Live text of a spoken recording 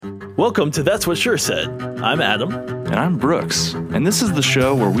Welcome to That's What Sure Said. I'm Adam. And I'm Brooks. And this is the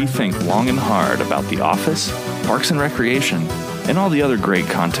show where we think long and hard about The Office, Parks and Recreation, and all the other great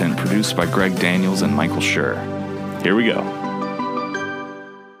content produced by Greg Daniels and Michael Schur. Here we go.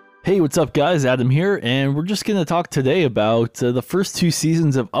 Hey, what's up, guys? Adam here, and we're just going to talk today about the first two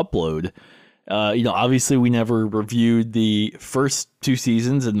seasons of Upload. Obviously we never reviewed the first two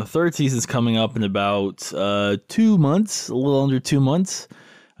seasons, and the third season's coming up in about 2 months, a little under 2 months.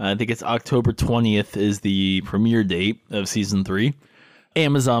 I think it's October 20th is the premiere date of season 3.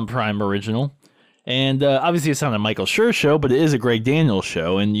 Amazon Prime original. And obviously it's not a Michael Schur show, but it is a Greg Daniels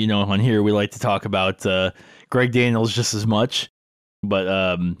show. And, on here we like to talk about Greg Daniels just as much. But,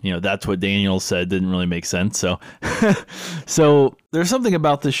 that's what Daniels said didn't really make sense. So so there's something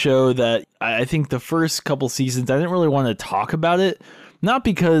about the show that I think the first couple seasons, I didn't really want to talk about it. Not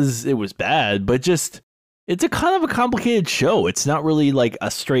because it was bad, but just it's a kind of a complicated show. It's not really like a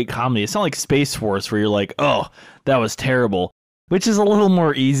straight comedy. It's not like Space Force where you're like, oh, that was terrible, which is a little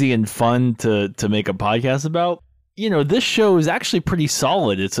more easy and fun to make a podcast about. This show is actually pretty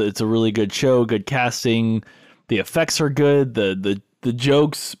solid. It's a really good show, good casting. The effects are good. The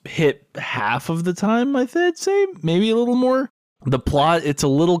jokes hit half of the time, I'd say, maybe a little more. The plot, it's a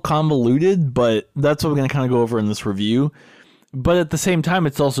little convoluted, but that's what we're going to kind of go over in this review. But at the same time,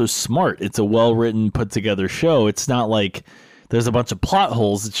 it's also smart. It's a well-written, put-together show. It's not like there's a bunch of plot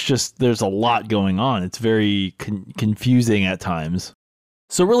holes. It's just there's a lot going on. It's very confusing at times.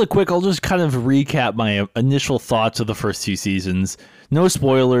 So really quick, I'll just kind of recap my initial thoughts of the first two seasons. No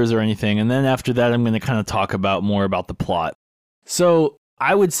spoilers or anything. And then after that, I'm going to kind of talk more about the plot. So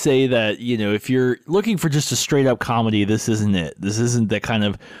I would say that, if you're looking for just a straight up comedy, this isn't it. This isn't the kind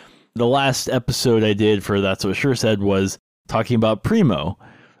of, the last episode I did for That's What Sure Said was talking about Primo,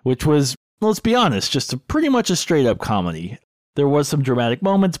 which was, let's be honest, just pretty much a straight up comedy. There was some dramatic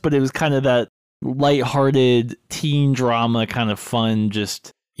moments, but it was kind of that lighthearted teen drama kind of fun,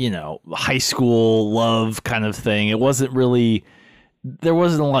 just, high school love kind of thing. It wasn't really, there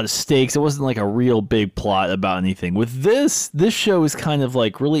wasn't a lot of stakes. It wasn't like a real big plot about anything. With this show is kind of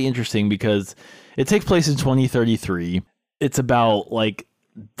like really interesting because it takes place in 2033. It's about like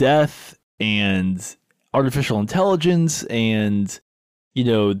death and artificial intelligence and,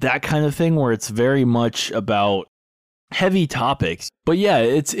 that kind of thing where it's very much about heavy topics. But yeah,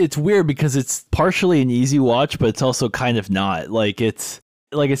 it's weird because it's partially an easy watch, but it's also kind of not. Like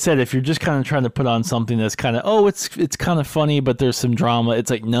I said, if you're just kind of trying to put on something that's kind of, it's kind of funny, but there's some drama. It's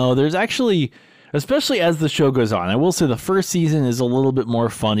like, no, there's actually, especially as the show goes on, I will say the first season is a little bit more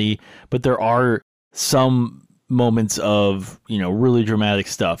funny, but there are some moments of, really dramatic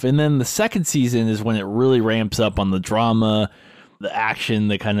stuff. And then the second season is when it really ramps up on the drama, the action,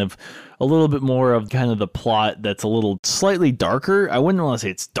 the kind of a little bit more of kind of the plot that's a little slightly darker. I wouldn't want to say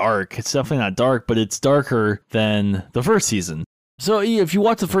it's dark. It's definitely not dark, but it's darker than the first season. So if you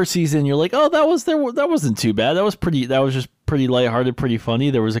watch the first season, you're like, oh, that wasn't too bad. That was just pretty lighthearted, pretty funny.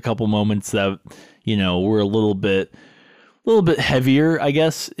 There was a couple moments that, were a little bit heavier, I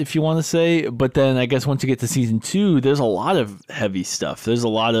guess, if you want to say. But then I guess once you get to season 2, there's a lot of heavy stuff. There's a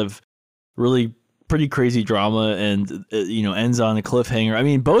lot of really pretty crazy drama and, ends on a cliffhanger. I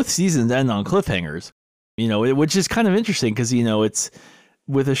mean, both seasons end on cliffhangers, which is kind of interesting because, it's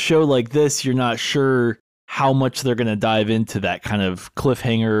with a show like this, you're not sure how much they're going to dive into that kind of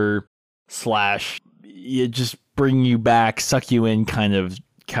cliffhanger / you just bring you back, suck you in kind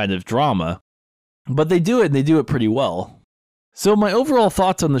of drama. But they do it, and they do it pretty well. So my overall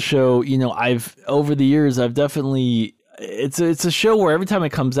thoughts on the show, over the years, I've definitely, it's a show where every time it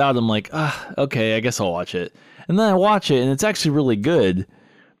comes out, I'm like, okay, I guess I'll watch it. And then I watch it, and it's actually really good.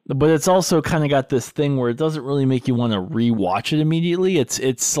 But it's also kind of got this thing where it doesn't really make you want to rewatch it immediately.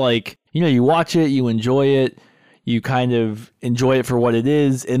 It's like, you watch it, you enjoy it, you kind of enjoy it for what it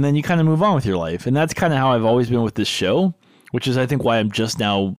is, and then you kind of move on with your life. And that's kind of how I've always been with this show, which is, I think, why I'm just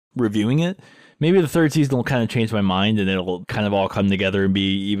now reviewing it. Maybe the third season will kind of change my mind, and it'll kind of all come together and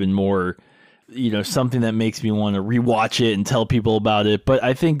be even more, something that makes me want to rewatch it and tell people about it. But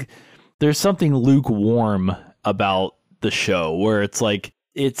I think there's something lukewarm about the show where it's like,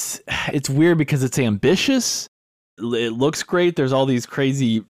 it's weird because it's ambitious. It looks great. There's all these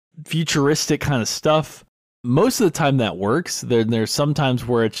crazy futuristic kind of stuff. Most of the time that works. There's sometimes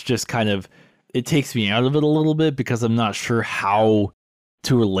where it's just kind of, it takes me out of it a little bit because I'm not sure how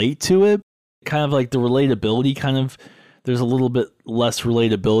to relate to it. Kind of like the relatability there's a little bit less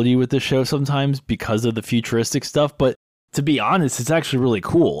relatability with the show sometimes because of the futuristic stuff. But to be honest, it's actually really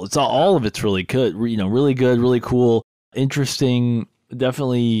cool. All of it's really good, really good, really cool, interesting.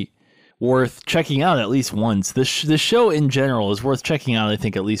 Definitely worth checking out at least once. This show in general is worth checking out, I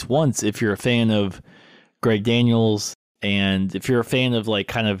think, at least once if you're a fan of Greg Daniels and if you're a fan of like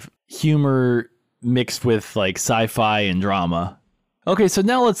kind of humor mixed with like sci-fi and drama. Okay, so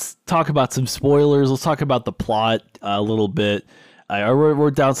now let's talk about some spoilers. Let's talk about the plot a little bit. I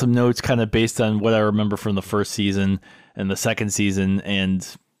wrote down some notes kind of based on what I remember from the first season and the second season, and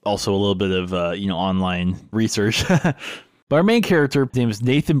also a little bit of online research. But our main character, his name is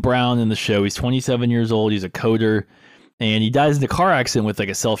Nathan Brown in the show. He's 27 years old. He's a coder, and he dies in a car accident with like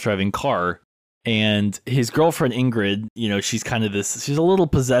a self-driving car. And his girlfriend Ingrid, she's kind of she's a little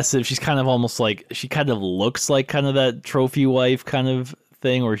possessive. She's kind of almost like, she kind of looks like kind of that trophy wife kind of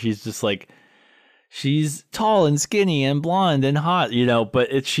thing, where she's just like, she's tall and skinny and blonde and hot,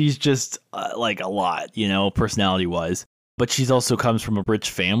 but she's just like a lot, personality wise. But she's also comes from a rich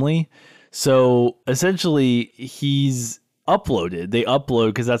family. So essentially he's uploaded. They upload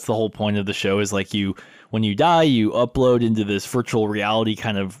because that's the whole point of the show is like when you die, you upload into this virtual reality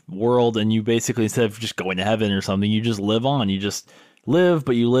kind of world, and you basically, instead of just going to heaven or something, you just live on. You just live,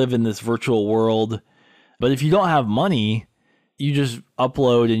 but you live in this virtual world. But if you don't have money, you just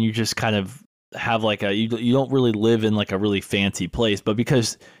upload and you just kind of have like you don't really live in like a really fancy place. But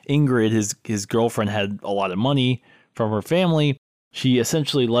because Ingrid, his girlfriend, had a lot of money from her family, she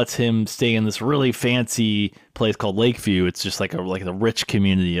essentially lets him stay in this really fancy place called Lakeview. It's just like a rich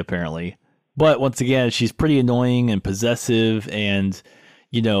community apparently. But once again, she's pretty annoying and possessive, and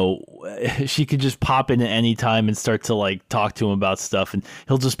she could just pop in at any time and start to like talk to him about stuff, and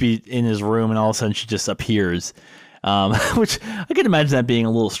he'll just be in his room and all of a sudden she just appears. Which I can imagine that being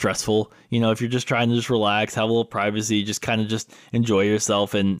a little stressful, if you're just trying to just relax, have a little privacy, just kind of just enjoy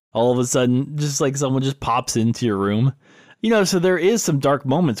yourself, and all of a sudden just like someone just pops into your room. So there is some dark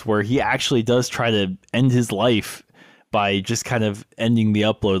moments where he actually does try to end his life by just kind of ending the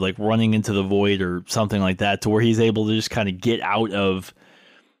upload, like running into the void or something like that, to where he's able to just kind of get out of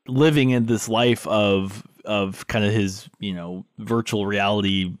living in this life of kind of his, virtual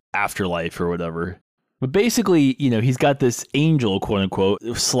reality afterlife or whatever. But basically, he's got this angel, quote unquote,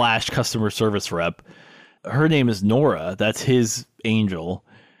 / customer service rep. Her name is Nora. That's his angel.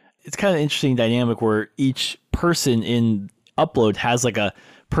 It's kind of an interesting dynamic where each person in Upload has like a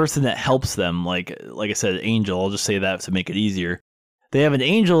person that helps them. Like I said, angel, I'll just say that to make it easier. They have an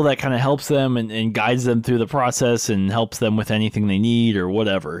angel that kind of helps them and guides them through the process and helps them with anything they need or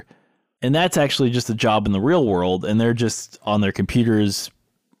whatever. And that's actually just a job in the real world, and they're just on their computers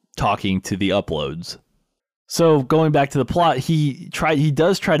talking to the uploads. So going back to the plot, he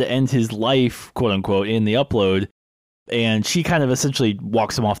does try to end his life, quote unquote, in the upload, and she kind of essentially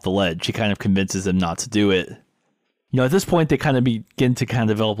walks him off the ledge. She kind of convinces him not to do it. At this point, they kind of begin to kind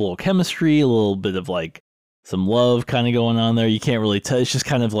of develop a little chemistry, a little bit of like some love kind of going on there. You can't really tell. It's just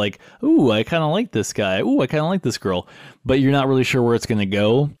kind of like, ooh, I kind of like this guy. Ooh, I kind of like this girl. But you're not really sure where it's going to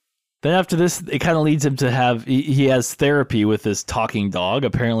go. Then after this, it kind of leads him to have, he has therapy with this talking dog.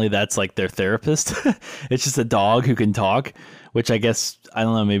 Apparently that's like their therapist. It's just a dog who can talk, which I guess, I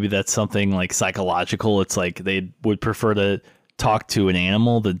don't know, maybe that's something like psychological. It's like they would prefer to talk to an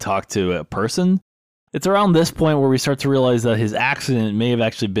animal than talk to a person. It's around this point where we start to realize that his accident may have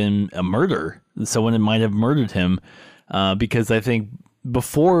actually been a murder. Someone might have murdered him because I think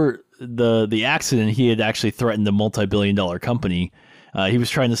before the accident, he had actually threatened a multi-billion-dollar company. He was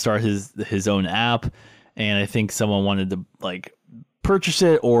trying to start his own app, and I think someone wanted to like purchase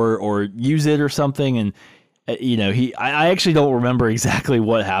it or use it or something. And I actually don't remember exactly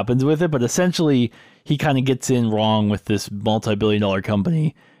what happens with it, but essentially he kind of gets in wrong with this multi-billion-dollar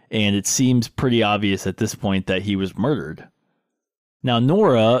company. And it seems pretty obvious at this point that he was murdered. Now,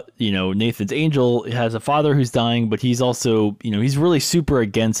 Nora, Nathan's angel, has a father who's dying, but he's also, he's really super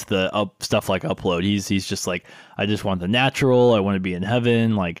against the stuff like Upload. He's just like, I just want the natural. I want to be in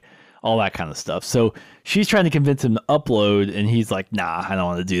heaven, like all that kind of stuff. So she's trying to convince him to upload, and he's like, nah, I don't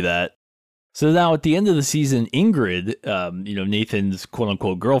want to do that. So now at the end of the season, Ingrid, Nathan's quote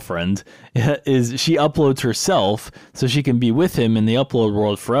unquote girlfriend, she uploads herself so she can be with him in the upload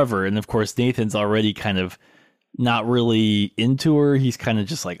world forever. And of course, Nathan's already kind of not really into her. He's kind of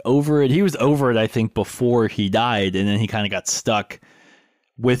just like over it. He was over it, I think, before he died. And then he kind of got stuck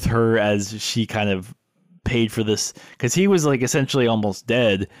with her as she kind of paid for this, because he was like essentially almost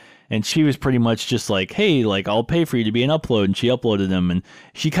dead. And she was pretty much just like, hey, like, I'll pay for you to be an upload. And she uploaded him. And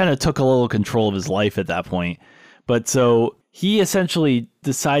she kind of took a little control of his life at that point. But so he essentially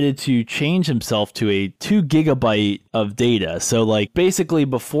decided to change himself to a 2 gigabyte of data. So like basically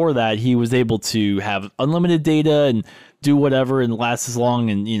before that, he was able to have unlimited data and do whatever and last as long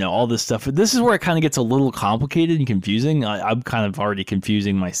and, all this stuff. This is where it kind of gets a little complicated and confusing. I'm kind of already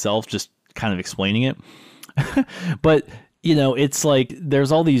confusing myself, just kind of explaining it. But, it's like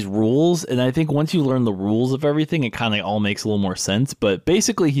there's all these rules. And I think once you learn the rules of everything, it kind of all makes a little more sense. But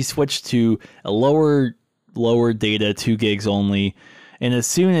basically, he switched to a lower data, 2 gigs only. And as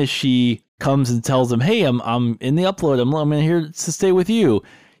soon as she comes and tells him, hey, I'm in the upload, I'm here to stay with you,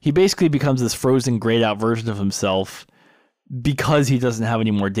 he basically becomes this frozen, grayed out version of himself because he doesn't have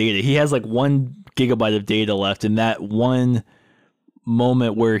any more data. He has like 1 gigabyte of data left in that one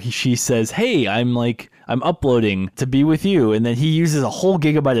moment where she says, hey, I'm uploading to be with you. And then he uses a whole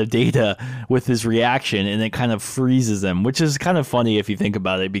gigabyte of data with his reaction, and it kind of freezes him, which is kind of funny if you think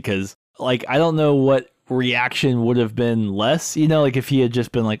about it, because like, I don't know what reaction would have been less, like if he had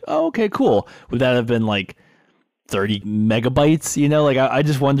just been like, oh, okay, cool. Would that have been like 30 megabytes? Like I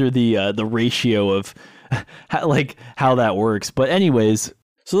just wonder the ratio of how that works. But anyways,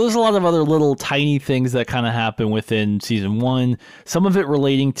 so there's a lot of other little tiny things that kind of happen within season 1. Some of it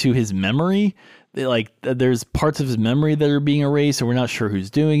relating to his memory. Like there's parts of his memory that are being erased, and we're not sure who's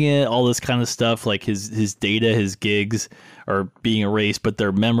doing it. All this kind of stuff, like his data, his gigs are being erased, but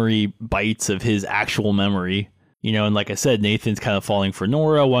they're memory bytes of his actual memory. And like I said, Nathan's kind of falling for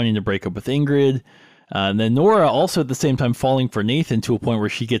Nora, wanting to break up with Ingrid. And then Nora also at the same time falling for Nathan to a point where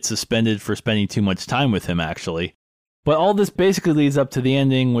she gets suspended for spending too much time with him, actually. But all this basically leads up to the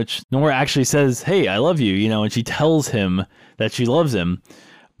ending, which Nora actually says, hey, I love you, and she tells him that she loves him,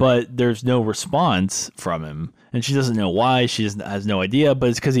 but there's no response from him. And she doesn't know why. She has no idea, but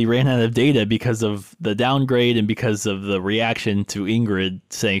it's because he ran out of data because of the downgrade and because of the reaction to Ingrid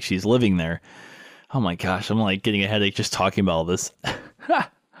saying she's living there. Oh my gosh, I'm like getting a headache just talking about all this.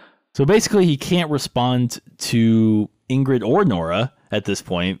 So basically, he can't respond to Ingrid or Nora at this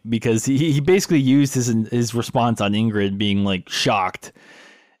point because he basically used his response on Ingrid being like shocked,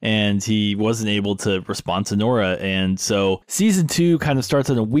 and he wasn't able to respond to Nora. And so season 2 kind of starts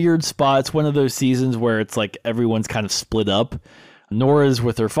in a weird spot. It's one of those seasons where it's like everyone's kind of split up. Nora's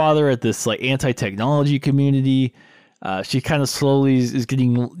with her father at this like anti-technology community. She kind of slowly is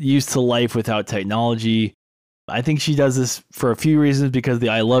getting used to life without technology. I think she does this for a few reasons, because the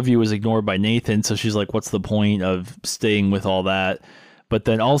I love you was ignored by Nathan. So she's like, what's the point of staying with all that? But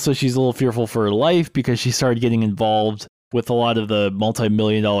then also she's a little fearful for her life because she started getting involved with a lot of the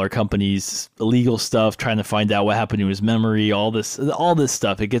multi-million-dollar companies' illegal stuff, trying to find out what happened to his memory, all this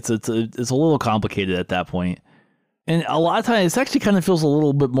stuff. It's a little complicated at that point. And a lot of times, it actually kind of feels a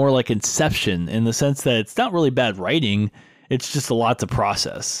little bit more like Inception in the sense that it's not really bad writing. It's just a lot to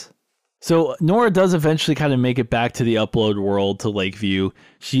process. So Nora does eventually kind of make it back to the upload world, to Lakeview.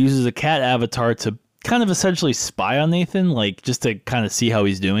 She uses a cat avatar to kind of essentially spy on Nathan, like just to kind of see how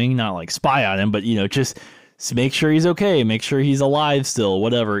he's doing. Not like spy on him, but, just make sure he's okay, make sure he's alive still,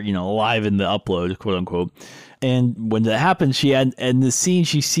 whatever, alive in the upload, quote unquote. And when that happens, in the scene,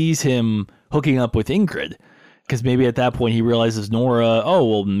 she sees him hooking up with Ingrid. Because maybe at that point he realizes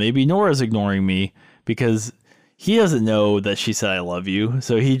maybe Nora's ignoring me, because he doesn't know that she said I love you,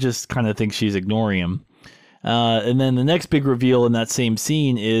 so he just kind of thinks she's ignoring him. And then the next big reveal in that same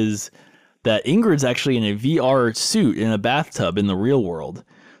scene is that Ingrid's actually in a VR suit in a bathtub in the real world.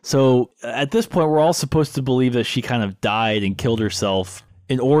 So at this point, we're all supposed to believe that she kind of died and killed herself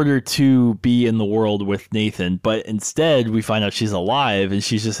in order to be in the world with Nathan. But instead, we find out she's alive and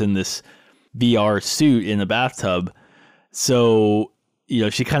she's just in this VR suit in a bathtub. So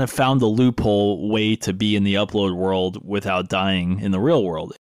she kind of found the loophole way to be in the upload world without dying in the real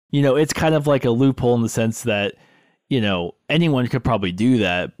world. It's kind of like a loophole in the sense that, anyone could probably do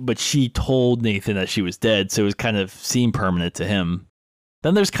that, but she told Nathan that she was dead, so it was kind of seemed permanent to him.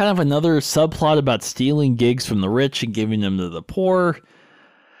 Then there's kind of another subplot about stealing gigs from the rich and giving them to the poor.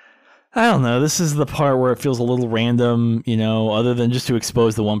 I don't know. This is the part where it feels a little random, other than just to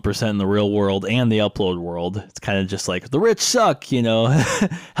expose the 1% in the real world and the upload world. It's kind of just like, the rich suck,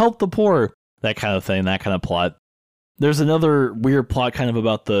 help the poor, that kind of thing, that kind of plot. There's another weird plot kind of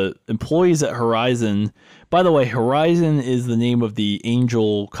about the employees at Horizon. By the way, Horizon is the name of the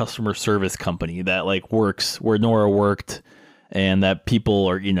Angel customer service company that works where Nora worked, and that people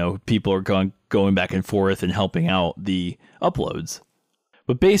are going back and forth and helping out the uploads.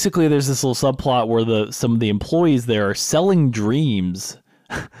 But basically, there's this little subplot where some of the employees there are selling dreams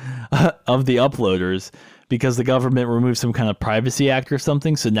of the uploaders because the government removed some kind of privacy act or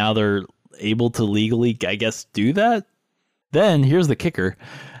something. So now they're able to legally, I guess, do that. Then here's the kicker.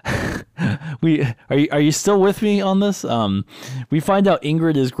 Are you still with me on this? We find out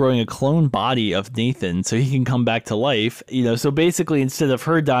Ingrid is growing a clone body of Nathan so he can come back to life. So basically instead of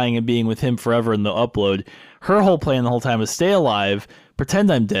her dying and being with him forever in the upload, her whole plan the whole time is stay alive,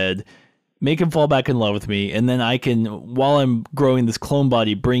 pretend I'm dead, make him fall back in love with me, and then I can, while I'm growing this clone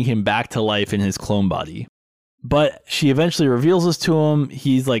body, bring him back to life in his clone body. But she eventually reveals this to him.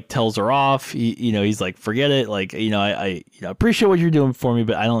 He's like, tells her off. He's like, forget it. Like, I appreciate what you're doing for me,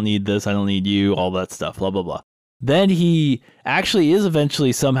 but I don't need this. I don't need you. All that stuff. Blah, blah, blah. Then he actually is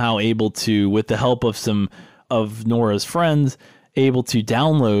eventually somehow able to, with the help of some of Nora's friends, able to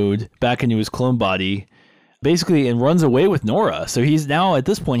download back into his clone body, basically, and runs away with Nora. So he's now, at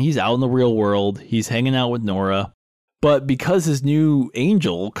this point, he's out in the real world. He's hanging out with Nora. But because his new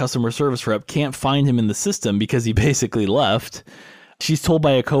angel, customer service rep, can't find him in the system because he basically left, she's told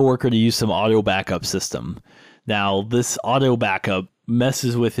by a coworker to use some auto backup system. Now, this auto backup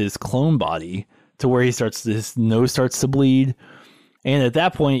messes with his clone body to where his nose starts to bleed. And at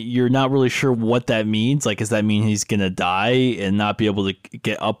that point, you're not really sure what that means. Like, does that mean he's going to die and not be able to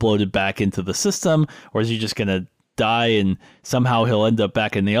get uploaded back into the system? Or is he just going to die and somehow he'll end up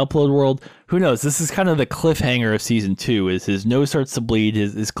back in the upload world? Who knows? This is kind of the cliffhanger of season 2, is his nose starts to bleed,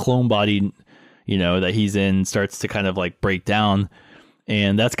 his clone body, that he's in starts to kind of like break down.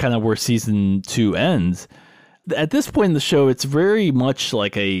 And that's kind of where season 2 ends. At this point in the show, it's very much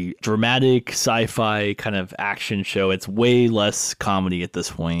like a dramatic sci-fi kind of action show. It's way less comedy at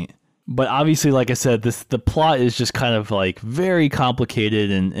this point. But obviously, like I said, the plot is just kind of like very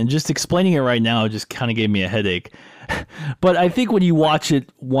complicated, and just explaining it right now just kind of gave me a headache. But I think when you watch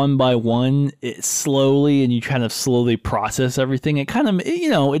it one by one, slowly, and you kind of slowly process everything, it kind of,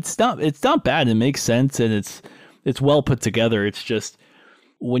 it's not bad. It makes sense, and it's well put together. It's just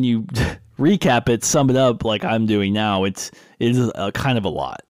when you recap it, sum it up like I'm doing now, it is a kind of a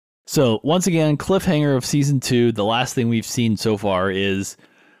lot. So once again, cliffhanger of season 2. The last thing we've seen so far is,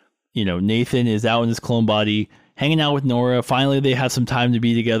 Nathan is out in his clone body, hanging out with Nora. Finally, they have some time to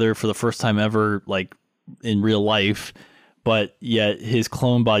be together for the first time ever, like in real life. But yet his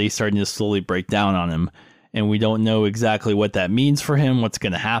clone body is starting to slowly break down on him. And we don't know exactly what that means for him, what's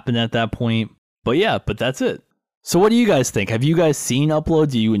going to happen at that point. But that's it. So what do you guys think? Have you guys seen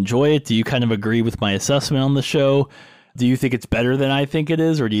Upload? Do you enjoy it? Do you kind of agree with my assessment on the show? Do you think it's better than I think it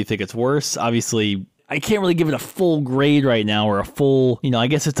is, or do you think it's worse? Obviously, I can't really give it a full grade right now, or a full, I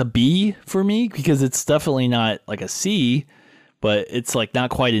guess it's a B for me, because it's definitely not like a C, but it's like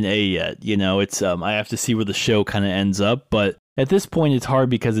not quite an A yet. It's I have to see where the show kind of ends up. But at this point, it's hard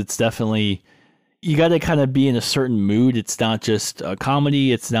because it's definitely, you got to kind of be in a certain mood. It's not just a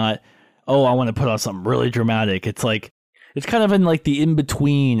comedy. It's not, oh, I want to put on something really dramatic. It's like, it's kind of in like the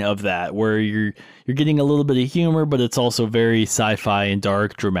in-between of that, where you're getting a little bit of humor, but it's also very sci-fi and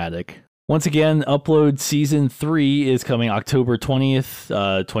dark, dramatic. Once again, Upload Season 3 is coming October 20th,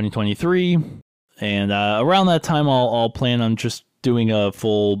 2023. And around that time, I'll plan on just doing a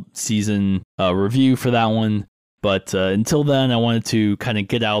full season review for that one. But until then, I wanted to kind of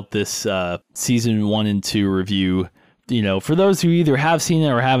get out this Season 1 and 2 review, for those who either have seen it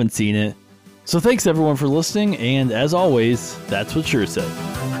or haven't seen it. So thanks everyone for listening, and as always, that's what Sure said.